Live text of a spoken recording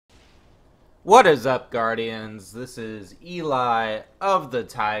What is up, Guardians? This is Eli of the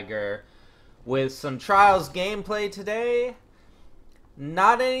Tiger with some Trials gameplay today.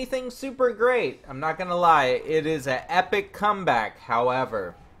 Not anything super great, I'm not gonna lie. It is an epic comeback,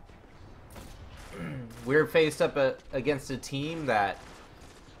 however. We're faced up against a team that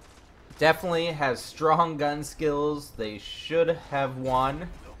definitely has strong gun skills. They should have won.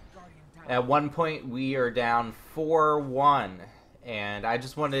 At one point, we are down 4-1. And I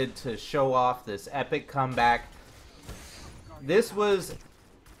just wanted to show off this epic comeback. This was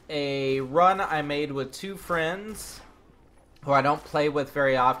a run I made with two friends who I don't play with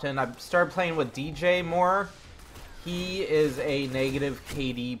very often. I started playing with DJ more. He is a negative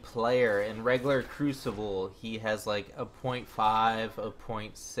KD player. In regular Crucible, he has like a 0.5, a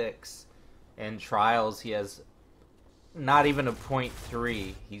 0.6. In Trials, he has not even a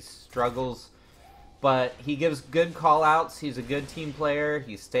 0.3. He struggles, but he gives good call-outs. He's a good team player.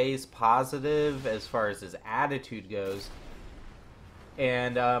 He stays positive as far as his attitude goes.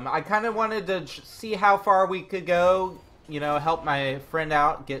 And I kind of wanted to see how far we could go. You know, help my friend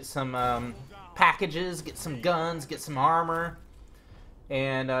out, get some packages, get some guns, get some armor.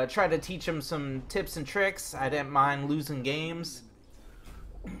 And try to teach him some tips and tricks. I didn't mind losing games.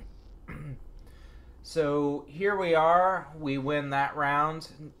 So here we are. We win that round.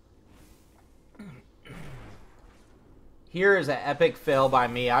 Here is an epic fail by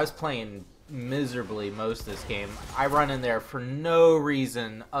me. I was playing miserably most of this game. I run in there for no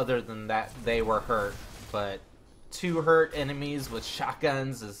reason other than that they were hurt. But two hurt enemies with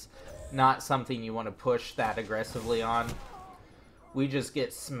shotguns is not something you want to push that aggressively on. We just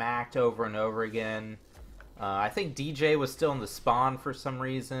get smacked over and over again. I think DJ was still in the spawn for some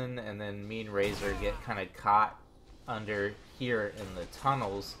reason, and then me and Razor get kind of caught under here in the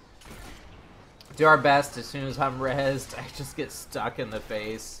tunnels. Do our best. As soon as I'm rezzed, I just get stuck in the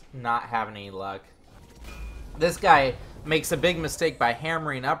face, not having any luck. This guy makes a big mistake by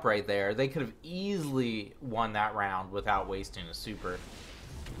hammering up right there. They could have easily won that round without wasting a super.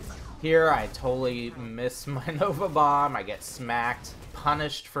 Here, I totally miss my Nova Bomb. I get smacked,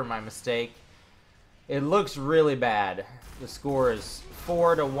 punished for my mistake. It looks really bad. The score is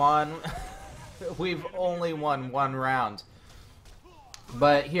 4-1. We've only won one round.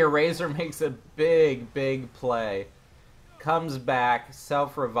 But here, Razor makes a big play. Comes back,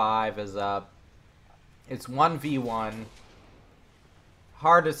 self-revive is up. It's 1v1.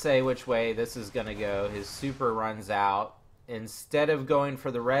 Hard to say which way this is going to go. His super runs out. Instead of going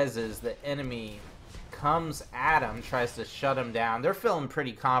for the reses, the enemy comes at him, tries to shut him down. They're feeling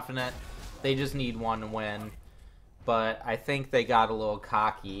pretty confident. They just need one win. But I think they got a little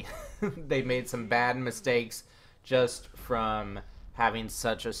cocky. They made some bad mistakes just from having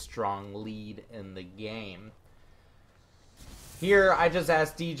such a strong lead in the game. Here, I just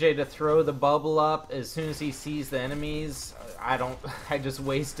asked DJ to throw the bubble up as soon as he sees the enemies. I just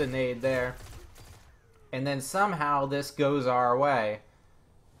waste a nade there. And then somehow this goes our way.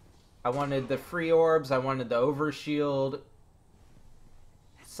 I wanted the free orbs, I wanted the overshield.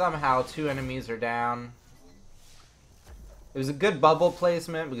 Somehow two enemies are down. It was a good bubble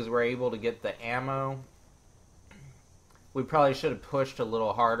placement because we're able to get the ammo. We probably should have pushed a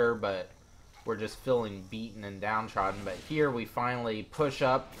little harder, but we're just feeling beaten and downtrodden. But here we finally push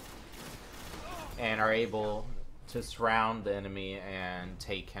up and are able to surround the enemy and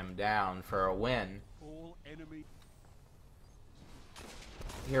take him down for a win.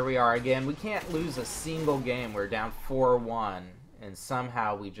 Here we are again. We can't lose a single game. We're down 4-1. And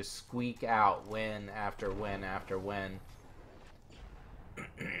somehow we just squeak out win after win after win.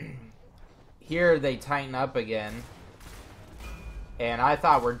 Here they tighten up again. And I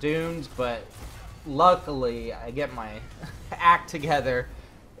thought we're doomed, but luckily I get my act together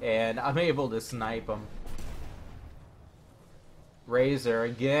and I'm able to snipe them. Razor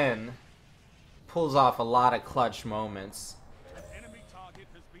again pulls off a lot of clutch moments.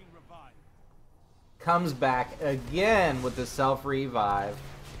 Comes back again with the self-revive.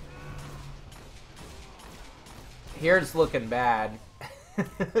 Here it's looking bad.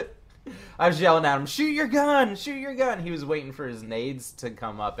 I was yelling at him, shoot your gun! Shoot your gun! He was waiting for his nades to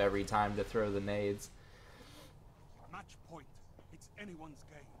come up every time to throw the nades. Match point. It's anyone's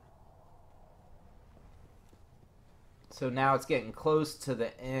game. So now it's getting close to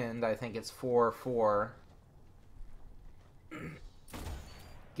the end. I think it's 4-4.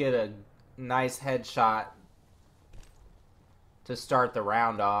 Get a nice headshot to start the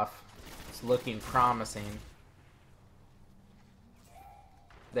round off. It's looking promising.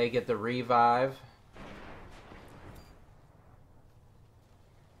 They get the revive.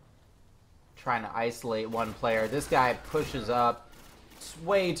 Trying to isolate one player. This guy pushes up,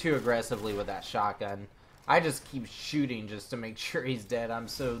 way too aggressively with that shotgun. I just keep shooting just to make sure he's dead. I'm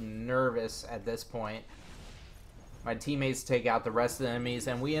so nervous at this point. My teammates take out the rest of the enemies,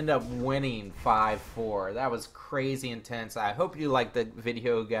 and we end up winning 5-4. That was crazy intense. I hope you liked the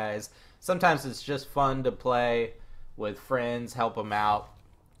video, guys. Sometimes it's just fun to play with friends, help them out,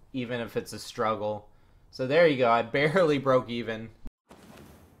 even if it's a struggle. So there you go. I barely broke even.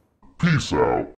 Peace out.